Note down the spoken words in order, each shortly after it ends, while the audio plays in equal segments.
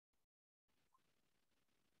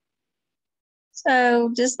So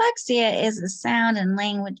dyslexia is a sound and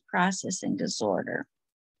language processing disorder.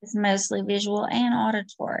 It's mostly visual and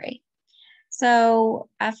auditory. So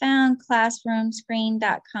I found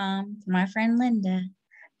classroomscreen.com for my friend Linda.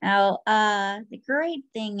 Now, the great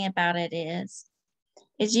thing about it is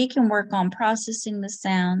you can work on processing the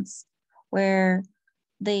sounds where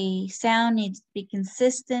the sound needs to be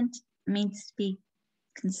consistent, means to be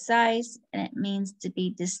concise, and it means to be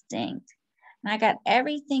distinct. And I got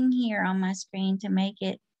everything here on my screen to make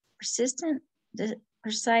it persistent,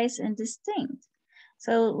 precise, and distinct.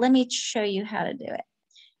 So let me show you how to do it.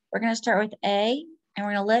 We're going to start with A, and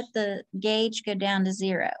we're going to let the gauge go down to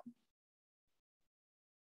 0.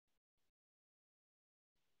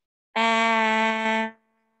 Ah.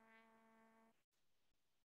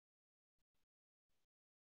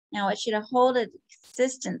 Now it should hold a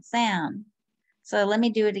consistent sound. So let me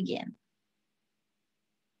do it again.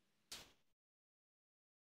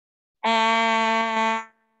 Ah.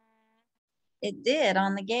 It did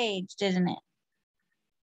on the gauge, didn't it?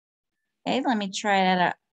 Okay, let me try it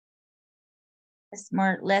at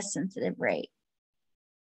a less sensitive rate.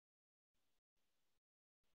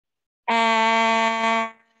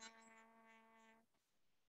 Ah.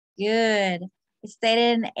 Good. It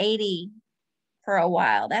stayed at an 80 for a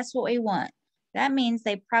while. That's what we want. That means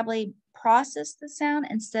they probably process the sound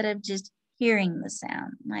instead of just hearing the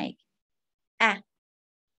sound. Like, ah.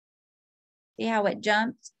 See how it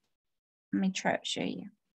jumped? Let me try to show you.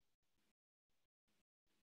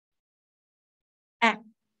 Ah.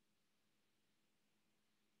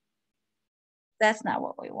 That's not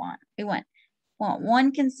what we want. We want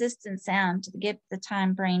one consistent sound to give the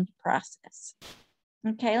time brain to process.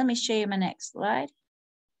 Okay, let me show you my next slide.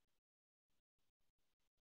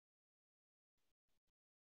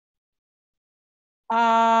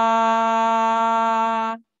 Ah.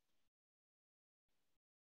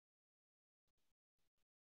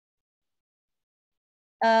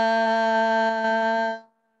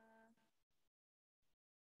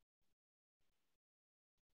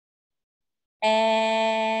 Eh.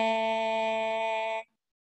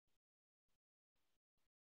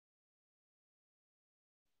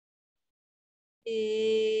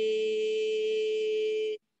 Eh.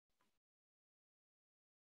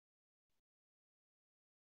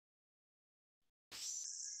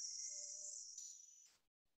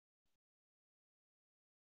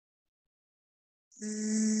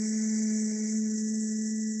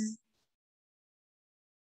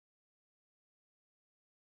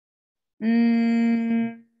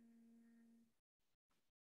 Mm.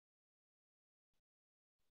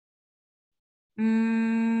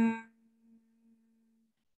 Mm.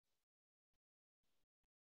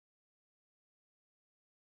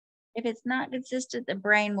 If it's not consistent, the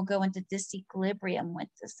brain will go into disequilibrium with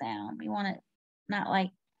the sound. We want it not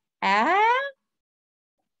like ah.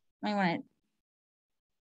 We want it.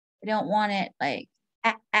 We don't want it like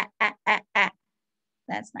ah ah ah ah ah.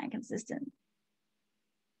 That's not consistent.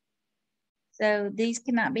 So these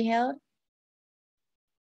cannot be held.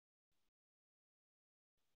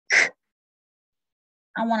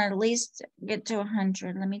 I want to at least get to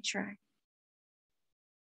 100. Let me try.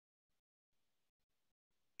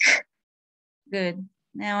 Good.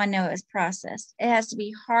 Now I know it was processed. It has to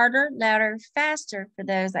be harder, louder, faster for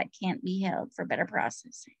those that can't be held for better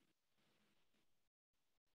processing.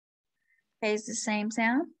 Okay, it's the same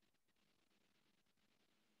sound.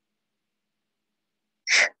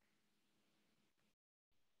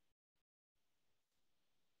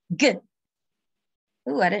 Good.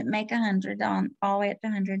 Ooh, I didn't make 100 on all the way up to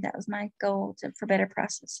 100. That was my goal for better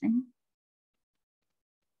processing.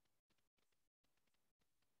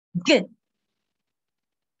 Good.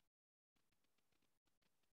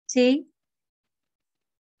 T.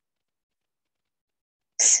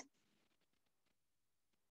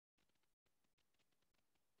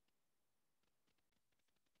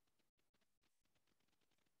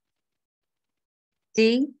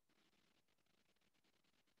 D.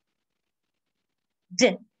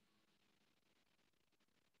 D.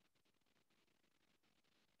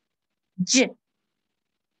 J.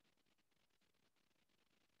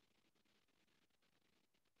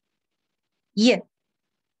 Y.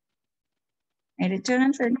 Made it to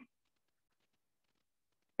 100.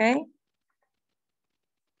 Okay.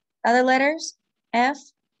 Other letters? F.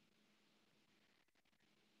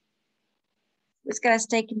 It's got to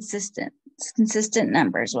stay consistent. It's consistent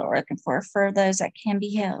numbers, what we're looking for those that can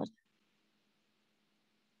be held.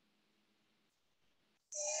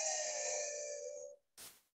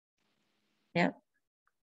 Yep.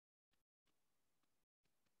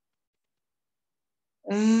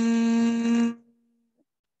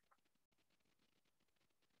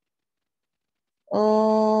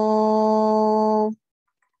 Oh.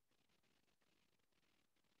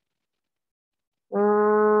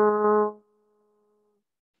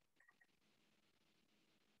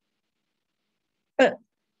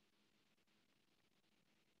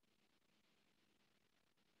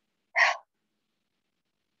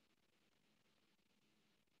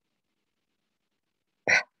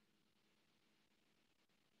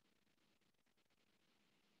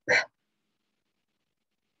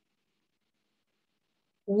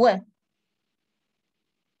 What?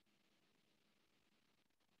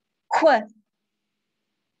 What?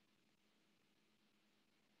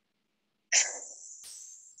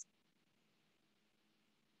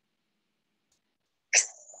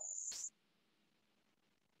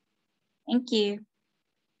 Thank you.